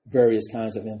 various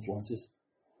kinds of influences,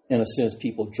 in a sense,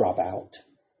 people drop out.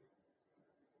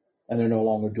 And they're no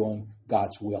longer doing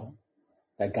God's will.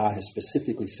 That God has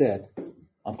specifically said,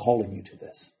 I'm calling you to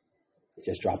this.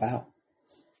 They just drop out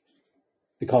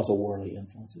because of worldly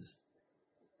influences.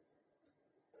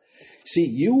 See,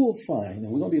 you will find,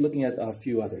 and we're going to be looking at a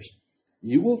few others,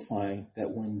 you will find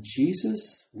that when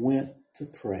Jesus went to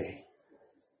pray,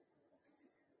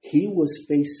 he was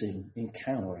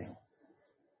encountering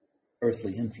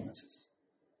earthly influences,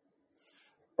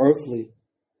 earthly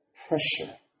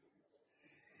pressure,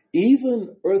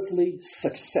 even earthly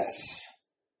success.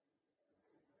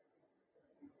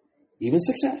 Even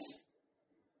success.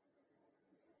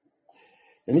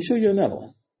 Let me show you another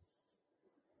one.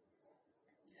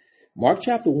 Mark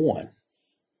chapter 1.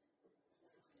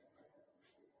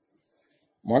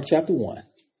 Mark chapter 1.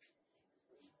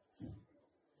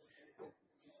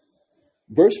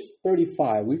 Verse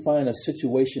 35, we find a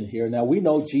situation here. Now, we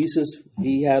know Jesus,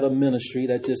 he had a ministry.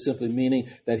 That just simply meaning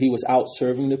that he was out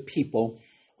serving the people,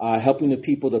 helping the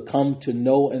people to come to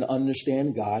know and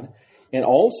understand God. And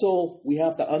also, we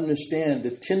have to understand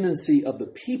the tendency of the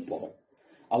people.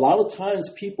 A lot of times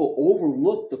people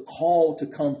overlook the call to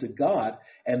come to God,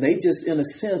 and they just, in a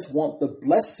sense, want the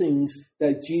blessings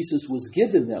that Jesus was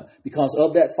giving them. Because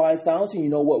of that 5,000, you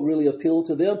know what really appealed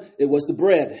to them? It was the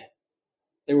bread.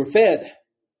 They were fed.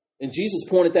 And Jesus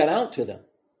pointed that out to them.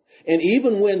 And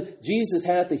even when Jesus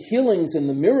had the healings and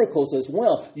the miracles as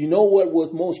well, you know what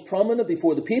was most prominent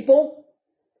before the people?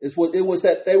 It was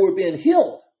that they were being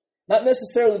healed, not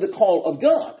necessarily the call of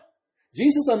God.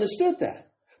 Jesus understood that.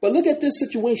 But look at this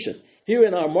situation here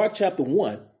in our Mark chapter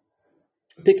 1,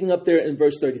 picking up there in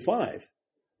verse 35.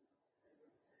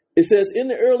 It says, in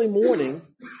the early morning,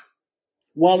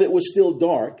 while it was still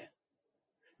dark,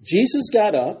 Jesus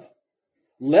got up,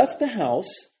 left the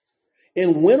house,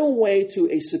 and went away to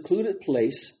a secluded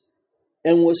place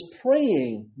and was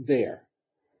praying there.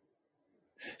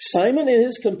 Simon and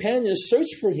his companions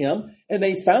searched for him, and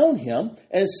they found him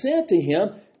and said to him,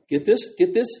 get this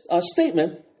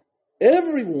statement,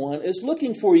 everyone is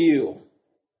looking for you.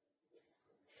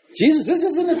 Jesus, this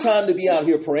isn't the time to be out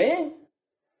here praying.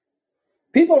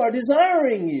 People are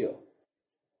desiring you.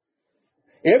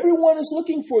 Everyone is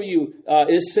looking for you,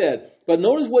 it said. But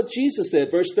notice what Jesus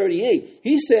said, verse 38.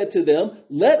 He said to them,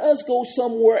 let us go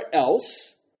somewhere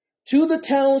else to the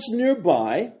towns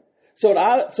nearby so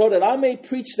that I may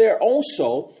preach there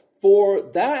also,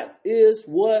 for that is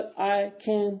what I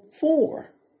came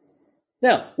for.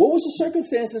 Now, what was the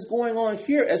circumstances going on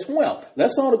here as well?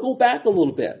 Let's sort of go back a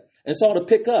little bit and sort of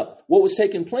pick up what was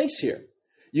taking place here.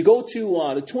 You go to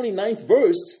the 29th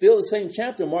verse, still the same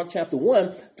chapter, Mark chapter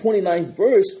 1, 29th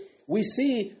verse, we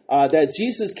see that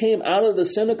Jesus came out of the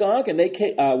synagogue, and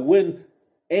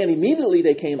immediately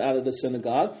they came out of the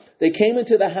synagogue. They came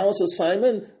into the house of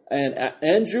Simon and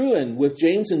Andrew, and with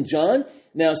James and John.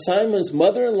 Now Simon's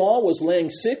mother-in-law was laying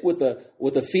sick with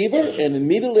a fever, and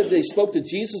immediately they spoke to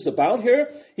Jesus about her.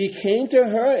 He came to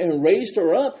her and raised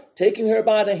her up, taking her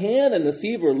by the hand, and the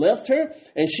fever left her,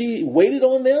 and she waited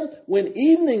on them. When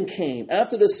evening came,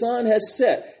 after the sun had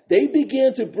set, they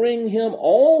began to bring him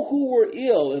all who were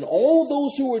ill and all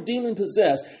those who were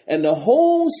demon-possessed, and the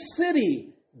whole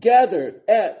city gathered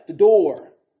at the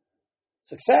door.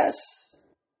 Success.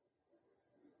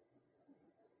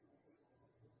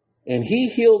 And he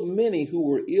healed many who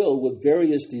were ill with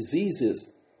various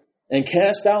diseases and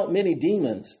cast out many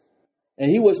demons. And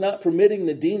he was not permitting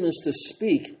the demons to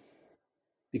speak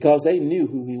because they knew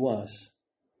who he was.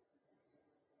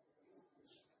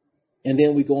 And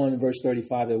then we go on in verse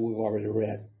 35 that we've already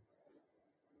read.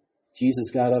 Jesus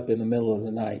got up in the middle of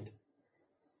the night,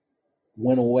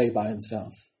 went away by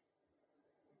himself,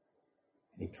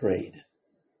 and he prayed.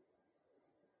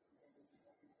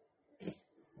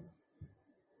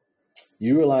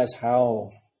 You realize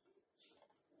how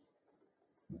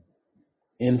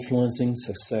influencing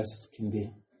success can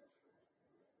be?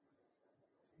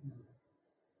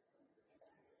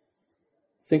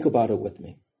 Think about it with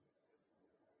me.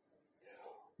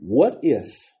 What if,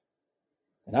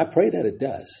 and I pray that it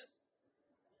does,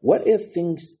 what if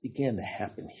things began to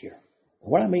happen here?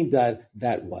 And what I mean by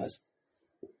that was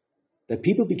that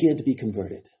people began to be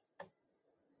converted.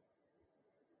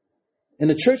 And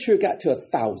the church here got to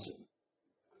 1,000.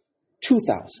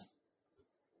 2,000,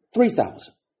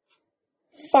 3,000,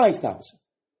 5,000.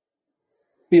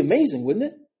 Be amazing, wouldn't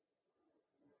it?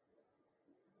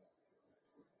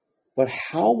 But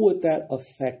how would that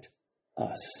affect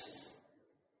us?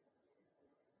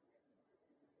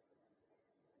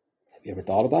 Have you ever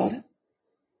thought about it?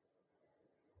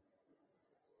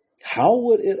 How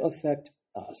would it affect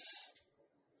us?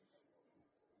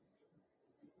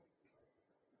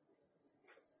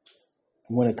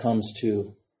 When it comes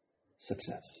to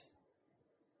success.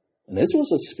 And this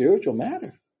was a spiritual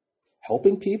matter.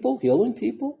 Helping people, healing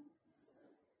people.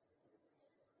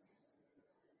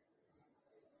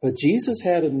 But Jesus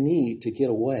had a need to get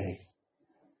away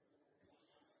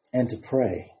and to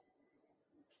pray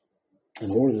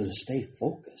in order to stay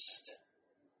focused.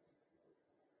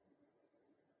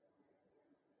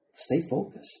 Stay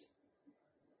focused.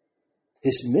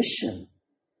 His mission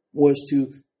was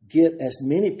to get as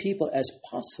many people as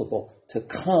possible to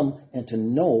come and to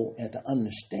know and to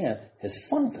understand his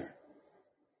Father.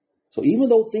 So even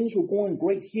though things were going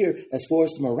great here as far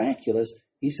as the miraculous,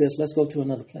 he says, let's go to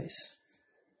another place.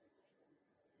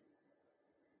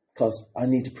 because I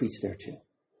need to preach there too.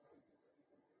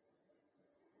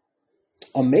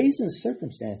 Amazing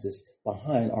circumstances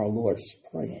behind our Lord's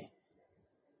praying.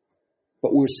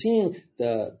 But we're seeing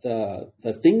the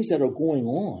things that are going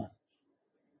on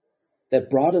that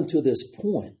brought him to this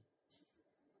point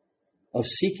of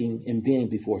seeking and being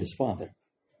before his Father.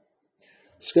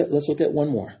 Let's look at one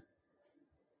more.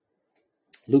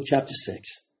 Luke chapter 6.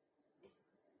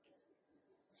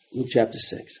 Luke chapter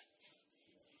 6.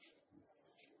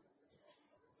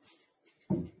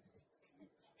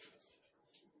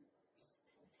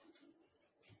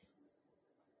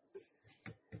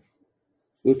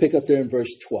 We'll pick up there in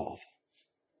verse 12.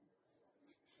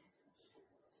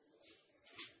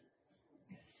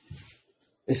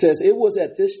 It says, it was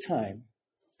at this time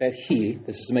that he,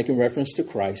 this is making reference to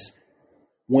Christ,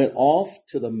 went off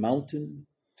to the mountain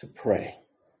to pray.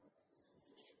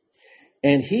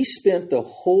 And he spent the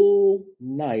whole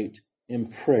night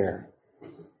in prayer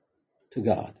to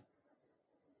God.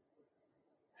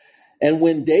 And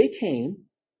when day came,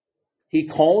 he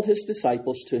called his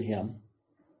disciples to him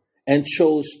and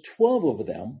chose 12 of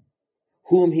them,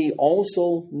 whom he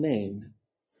also named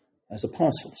as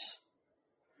apostles.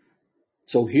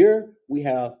 So here we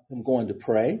have him going to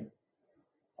pray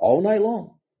all night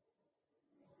long.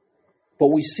 But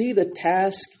we see the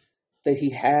task that he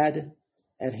had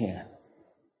at hand.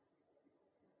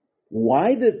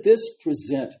 Why did this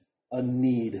present a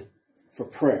need for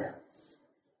prayer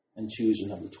and choosing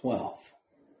number 12?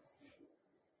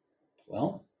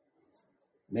 Well,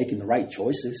 making the right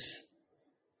choices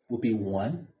would be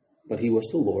one, but he was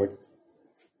the Lord.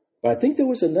 But I think there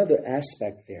was another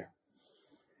aspect there.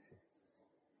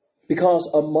 Because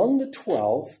among the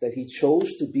 12 that he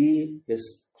chose to be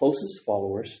his closest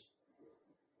followers,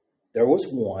 there was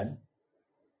one,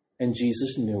 and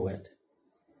Jesus knew it,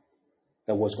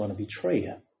 that was going to betray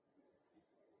him.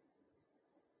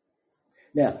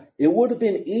 Now, it would have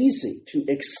been easy to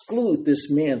exclude this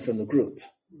man from the group,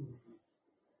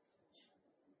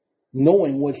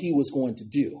 knowing what he was going to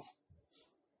do.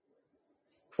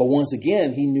 But once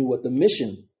again, he knew what the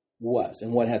mission was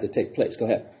and what had to take place. Go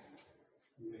ahead.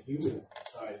 The human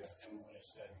side of him when I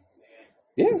said,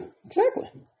 man. Yeah, exactly.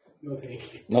 No,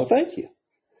 thank you. No, thank you.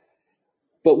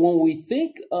 But when we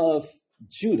think of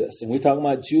Judas, and we're talking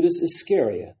about Judas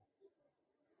Iscariot,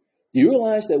 do you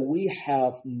realize that we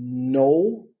have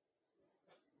no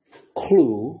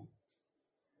clue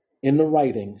in the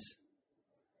writings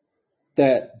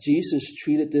that Jesus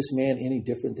treated this man any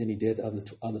different than he did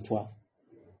other 12?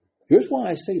 Here's why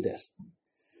I say this.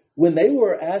 When they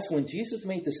were asked, when Jesus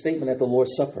made the statement at the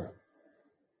Lord's Supper,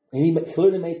 and he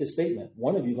clearly made the statement,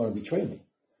 one of you is going to betray me.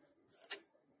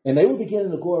 And they were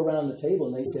beginning to go around the table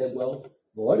and they said, well,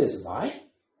 Lord, is it I?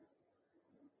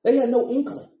 They had no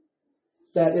inkling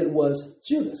that it was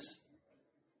Judas.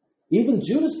 Even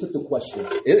Judas put the question.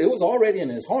 It was already in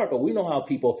his heart, but we know how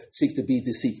people seek to be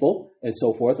deceitful and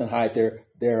so forth and hide their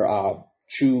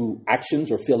true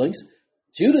actions or feelings.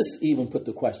 Judas even put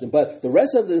the question, but the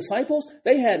rest of the disciples,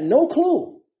 they had no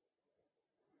clue.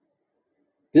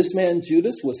 This man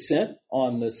Judas was sent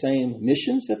on the same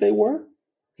missions that they were.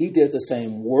 He did the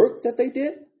same work that they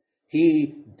did.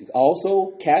 He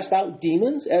also cast out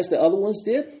demons as the other ones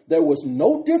did. There was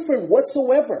no difference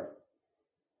whatsoever.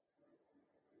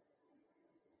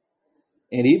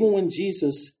 And even when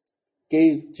Jesus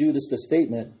gave Judas the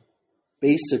statement,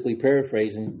 basically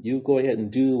paraphrasing, you go ahead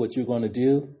and do what you're going to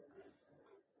do.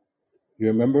 You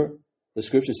remember the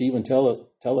scriptures even tell us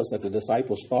that the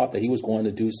disciples thought that he was going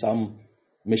to do some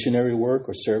missionary work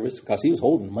or service because he was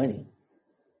holding money.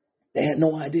 They had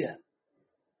no idea.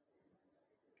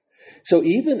 So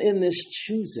even in this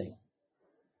choosing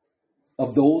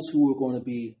of those who were going to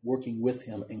be working with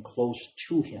him and close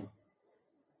to him,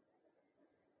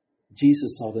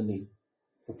 Jesus saw the need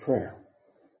for prayer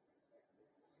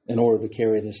in order to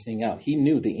carry this thing out. He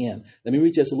knew the end. Let me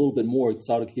read just a little bit more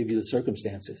so to give you the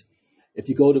circumstances. If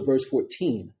you go to verse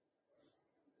 14,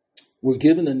 we're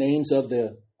given the names of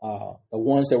the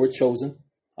ones that were chosen.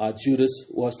 Judas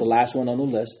was the last one on the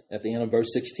list at the end of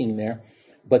verse 16 there.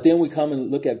 But then we come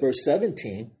and look at verse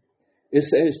 17. It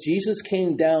says, Jesus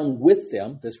came down with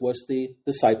them. This was the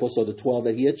disciples, so the 12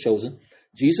 that he had chosen.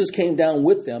 Jesus came down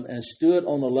with them and stood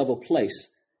on a level place.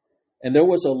 And there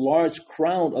was a large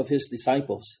crowd of his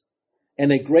disciples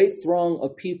and a great throng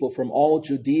of people from all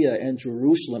Judea and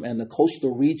Jerusalem and the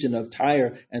coastal region of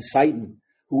Tyre and Sidon,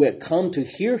 who had come to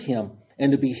hear him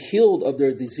and to be healed of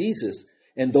their diseases.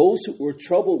 And those who were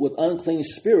troubled with unclean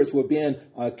spirits were being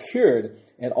cured.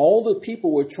 And all the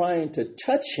people were trying to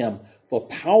touch him, for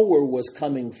power was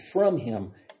coming from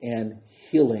him and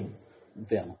healing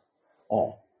them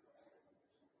all.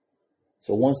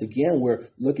 So once again, we're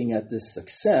looking at this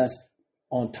success.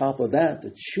 On top of that,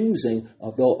 the choosing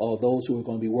of those who are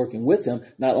going to be working with him,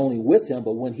 not only with him,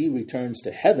 but when he returns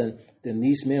to heaven, then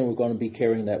these men were going to be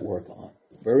carrying that work on.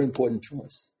 Very important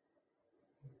choice.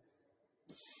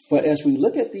 But as we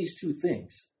look at these two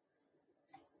things,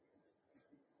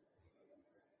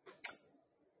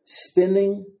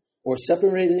 spending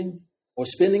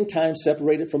spending time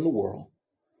separated from the world,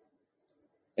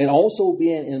 and also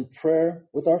being in prayer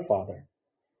with our Father,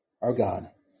 our God.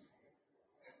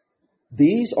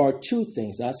 These are two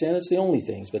things, not saying it's the only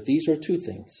things, but these are two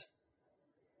things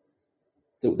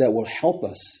that will help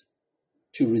us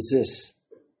to resist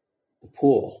the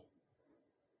pull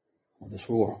of this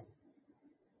world.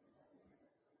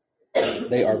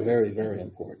 They are very, very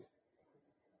important.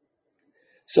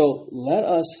 So let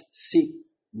us seek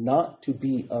not to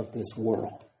be of this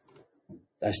world.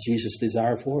 That's Jesus'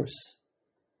 desire for us.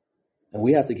 And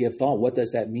we have to give thought, what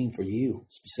does that mean for you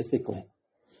specifically?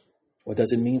 What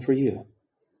does it mean for you?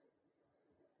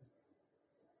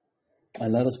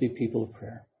 And let us be people of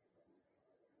prayer.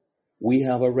 We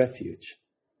have a refuge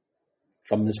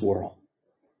from this world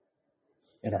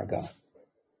in our God.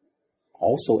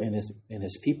 Also in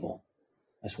his people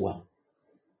as well.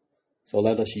 So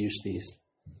let us use these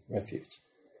refuge.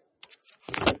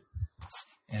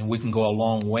 And we can go a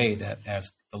long way that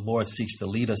as the Lord seeks to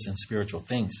lead us in spiritual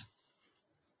things,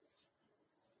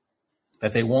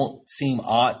 that they won't seem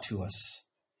odd to us.